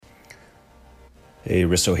Hey,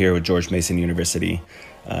 Risto here with George Mason University.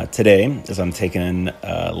 Today, as I'm taking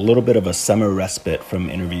a little bit of a summer respite from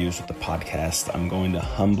interviews with the podcast, I'm going to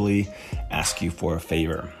humbly ask you for a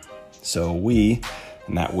favor. So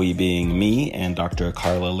and that we being me and Dr.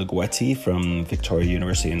 Carla Ligeti from Victoria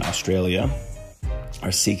University in Australia,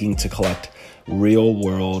 are seeking to collect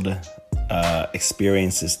real-world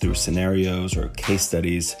experiences through scenarios or case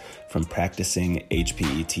studies from practicing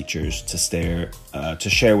HPE teachers to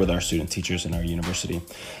share with our student teachers in our university.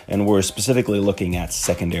 And we're specifically looking at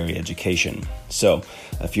secondary education. So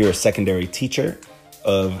if you're a secondary teacher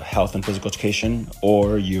of health and physical education,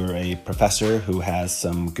 or you're a professor who has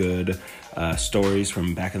some good stories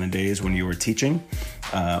from back in the days when you were teaching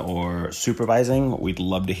or supervising, we'd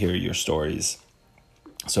love to hear your stories.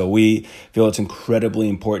 So we feel it's incredibly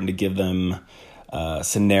important to give them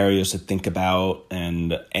scenarios to think about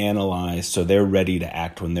and analyze so they're ready to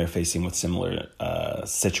act when they're facing with similar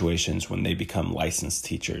situations when they become licensed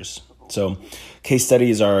teachers. So case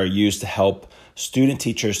studies are used to help student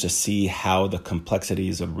teachers to see how the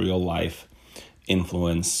complexities of real life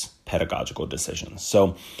influence pedagogical decisions.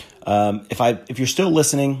 So if you're still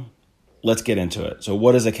listening, let's get into it. So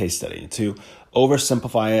what is a case study? To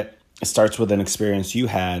oversimplify it, it starts with an experience you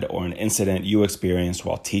had or an incident you experienced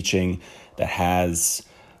while teaching that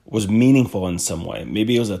was meaningful in some way.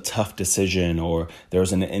 Maybe it was a tough decision, or there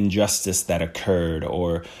was an injustice that occurred,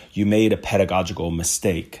 or you made a pedagogical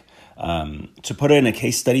mistake. To put it in a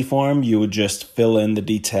case study form, you would just fill in the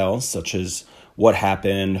details, such as what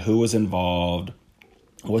happened, who was involved,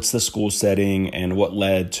 what's the school setting, and what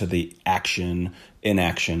led to the action,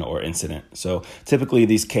 inaction, or incident. So typically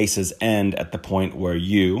these cases end at the point where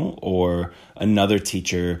you or another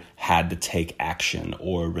teacher had to take action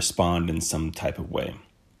or respond in some type of way.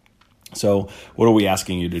 So what are we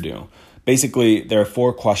asking you to do? Basically, there are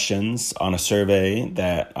 4 questions on a survey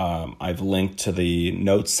that I've linked to the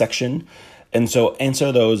notes section. And so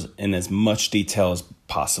answer those in as much detail as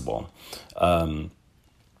possible.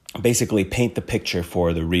 Basically paint the picture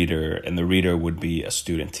for the reader, and the reader would be a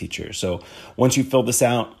student teacher. So once you fill this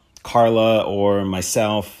out, Carla or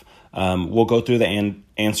myself, we'll go through the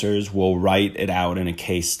answers. We'll write it out in a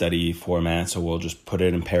case study format. So we'll just put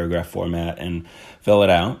it in paragraph format and fill it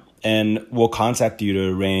out. And we'll contact you to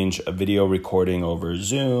arrange a video recording over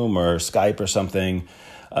Zoom or Skype or something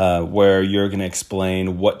where you're going to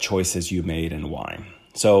explain what choices you made and why.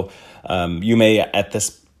 So you may at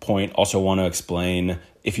this point also want to explain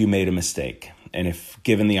if you made a mistake, and if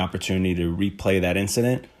given the opportunity to replay that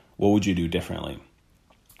incident, what would you do differently?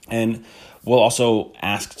 And we'll also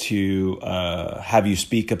ask to have you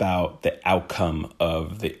speak about the outcome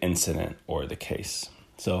of the incident or the case.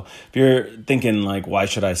 So if you're thinking like, why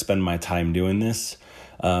should I spend my time doing this?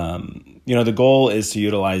 The goal is to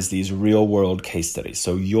utilize these real world case studies.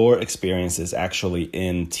 So your experiences actually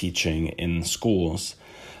in teaching in schools,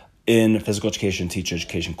 in physical education, teacher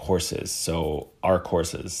education courses, so our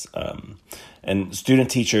courses. And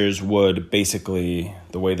student teachers would basically,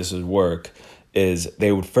 the way this would work is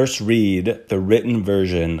they would first read the written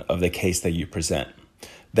version of the case that you present.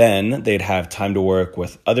 Then they'd have time to work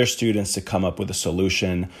with other students to come up with a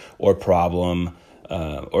solution or problem,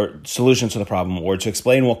 or solution to the problem, or to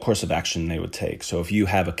explain what course of action they would take. So if you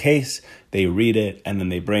have a case, they read it and then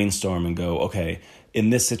they brainstorm and go, okay,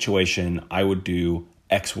 in this situation, I would do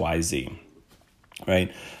X, Y, Z,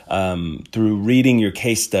 right? Through reading your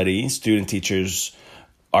case study, student teachers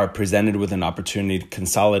are presented with an opportunity to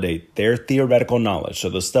consolidate their theoretical knowledge, so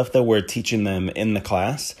the stuff that we're teaching them in the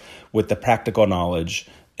class, with the practical knowledge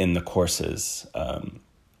in the courses.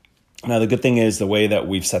 Now, the good thing is the way that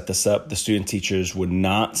we've set this up, the student teachers would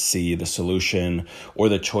not see the solution or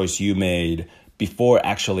the choice you made before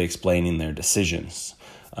actually explaining their decisions.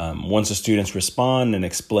 Once the students respond and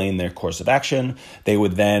explain their course of action, they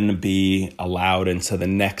would then be allowed into the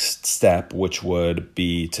next step, which would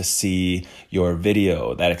be to see your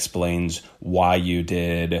video that explains why you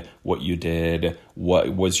did,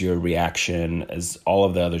 what was your reaction, as all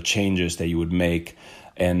of the other changes that you would make.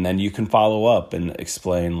 And then you can follow up and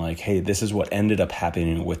explain like, hey, this is what ended up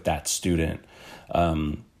happening with that student.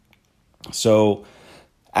 So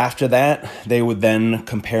after that, they would then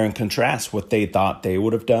compare and contrast what they thought they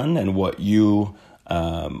would have done and what you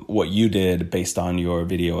did based on your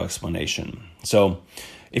video explanation. So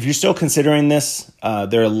if you're still considering this,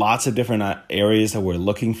 there are lots of different areas that we're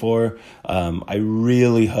looking for. I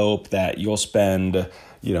really hope that you'll spend,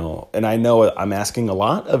 and I know I'm asking a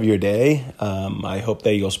lot of your day. I hope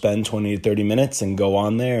that you'll spend 20 to 30 minutes and go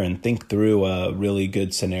on there and think through a really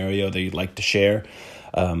good scenario that you'd like to share.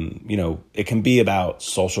 It can be about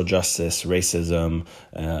social justice, racism,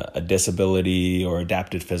 a disability or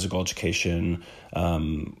adapted physical education,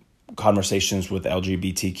 conversations with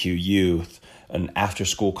LGBTQ youth, an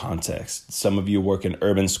after-school context. Some of you work in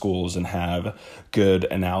urban schools and have good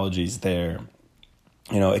analogies there.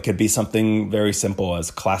 It could be something very simple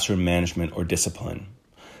as classroom management or discipline,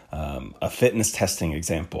 a fitness testing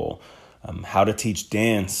example, how to teach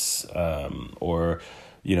dance, or,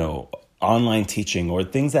 online teaching, or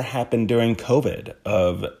things that happened during COVID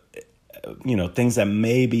of, things that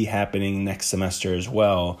may be happening next semester as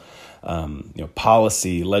well.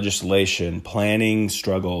 Policy, legislation, planning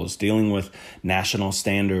struggles, dealing with national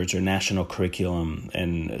standards or national curriculum,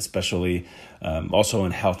 and especially also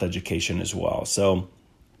in health education as well. So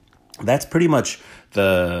that's pretty much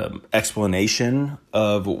the explanation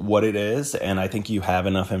of what it is. And I think you have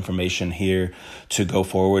enough information here to go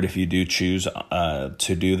forward if you do choose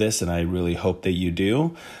to do this. And I really hope that you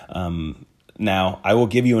do. Now, I will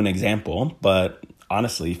give you an example, but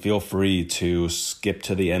honestly, feel free to skip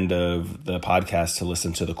to the end of the podcast to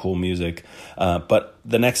listen to the cool music. But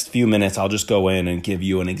the next few minutes, I'll just go in and give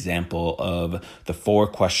you an example of the 4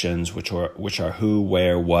 questions, which are who,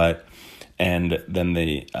 where, what, and then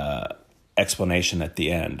the explanation at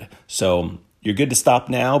the end. So you're good to stop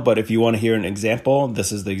now, but if you want to hear an example,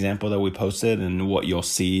 this is the example that we posted and what you'll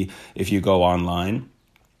see if you go online.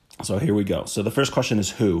 So here we go. So the first question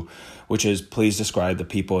is who, which is please describe the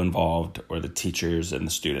people involved or the teachers and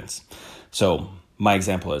the students. So my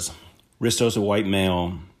example is Risto's a white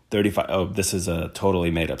male, 35. Oh, this is a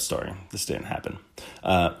totally made up story. This didn't happen.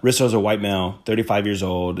 Risto's a white male, 35 years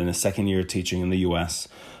old, in his second year teaching in the U.S.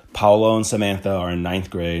 Paolo and Samantha are in 9th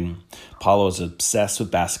grade. Paolo is obsessed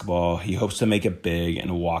with basketball. He hopes to make it big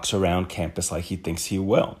and walks around campus like he thinks he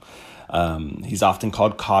will. He's often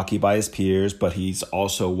called cocky by his peers, but he's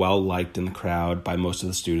also well-liked in the crowd by most of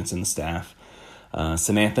the students and the staff.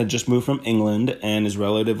 Samantha just moved from England and is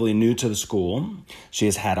relatively new to the school. She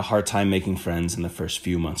has had a hard time making friends in the first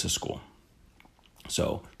few months of school.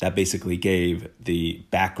 So that basically gave the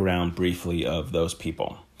background briefly of those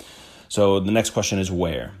people. So the next question is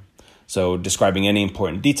where. So describing any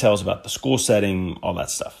important details about the school setting, all that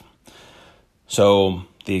stuff. So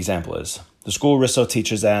the example is, the school Risto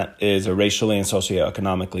teaches at is a racially and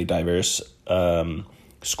socioeconomically diverse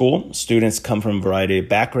school. Students come from a variety of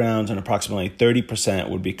backgrounds, and approximately 30%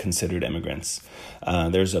 would be considered immigrants.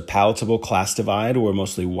 There's a palatable class divide where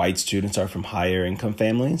mostly white students are from higher income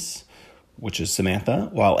families, which is Samantha,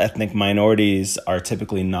 while ethnic minorities are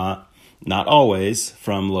typically not always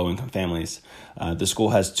from low-income families. The school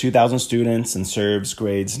has 2,000 students and serves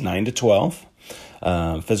grades 9 to 12.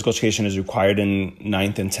 Physical education is required in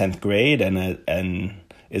 9th and 10th grade and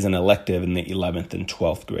is an elective in the 11th and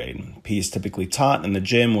 12th grade. PE is typically taught in the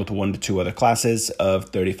gym with 1 to 2 other classes of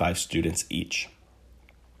 35 students each.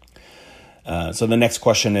 So the next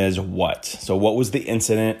question is what? So what was the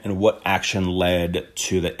incident and what action led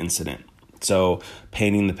to the incident? So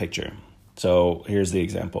painting the picture. So here's the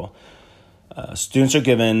example. Students are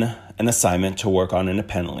given an assignment to work on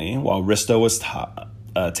independently while Risto was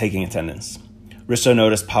taking attendance. Risto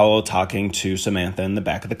noticed Paolo talking to Samantha in the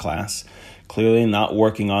back of the class, clearly not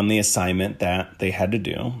working on the assignment that they had to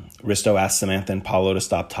do. Risto asked Samantha and Paolo to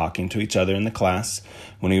stop talking to each other in the class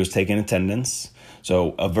when he was taking attendance.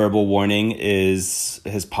 So a verbal warning is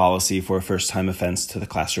his policy for a first-time offense to the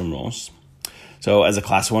classroom rules. So as the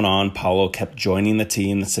class went on, Paolo kept joining the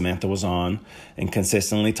team that Samantha was on and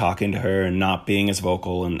consistently talking to her and not being as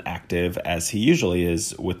vocal and active as he usually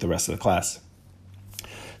is with the rest of the class.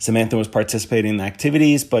 Samantha was participating in the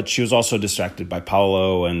activities, but she was also distracted by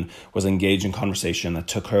Paolo and was engaged in conversation that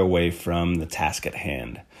took her away from the task at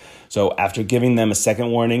hand. So after giving them a second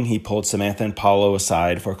warning, he pulled Samantha and Paolo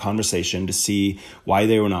aside for a conversation to see why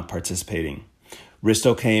they were not participating.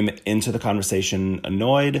 Risto came into the conversation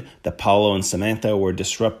annoyed that Paolo and Samantha were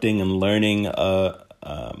disrupting the learning of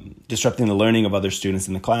other students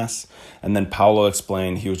in the class. And then Paolo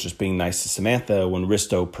explained he was just being nice to Samantha. When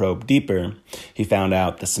Risto probed deeper, he found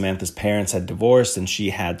out that Samantha's parents had divorced and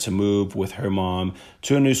she had to move with her mom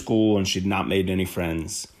to a new school and she'd not made any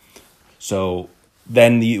friends. So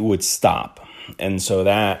then you would stop. And so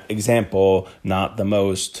that example, not the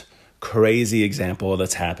most crazy example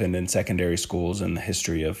that's happened in secondary schools in the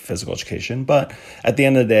history of physical education. But at the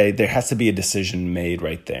end of the day, there has to be a decision made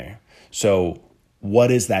right there. So what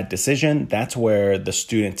is that decision? That's where the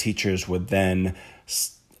student teachers would then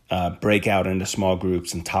break out into small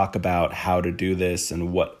groups and talk about how to do this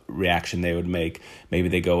and what reaction they would make. Maybe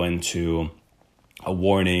they go into a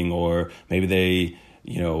warning, or maybe they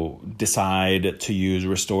decide to use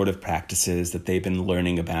restorative practices that they've been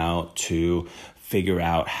learning about to figure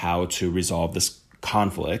out how to resolve this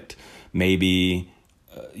conflict. Maybe,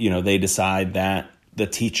 they decide that the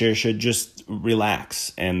teacher should just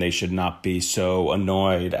relax and they should not be so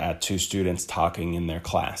annoyed at two students talking in their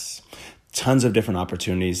class. Tons of different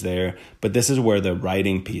opportunities there, but this is where the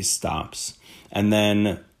writing piece stops. And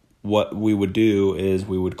then what we would do is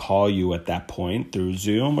we would call you at that point through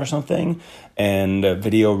Zoom or something and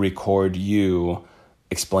video record you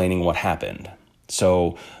explaining what happened.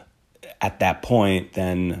 So at that point,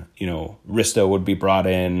 then, Risto would be brought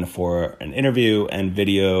in for an interview and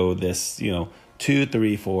video this, 2,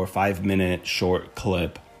 3, 4, 5 minute short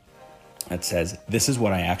clip that says, this is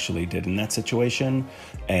what I actually did in that situation.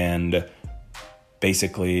 And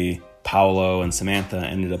basically, Paolo and Samantha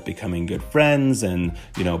ended up becoming good friends. And,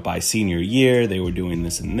 by senior year, they were doing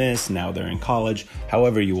this and this. Now they're in college.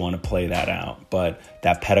 However you want to play that out. But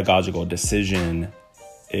that pedagogical decision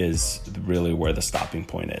is really where the stopping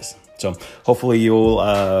point is. So hopefully you'll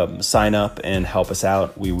sign up and help us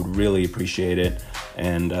out. We would really appreciate it.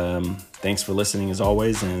 And thanks for listening as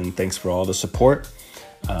always. And thanks for all the support.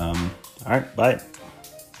 All right, bye.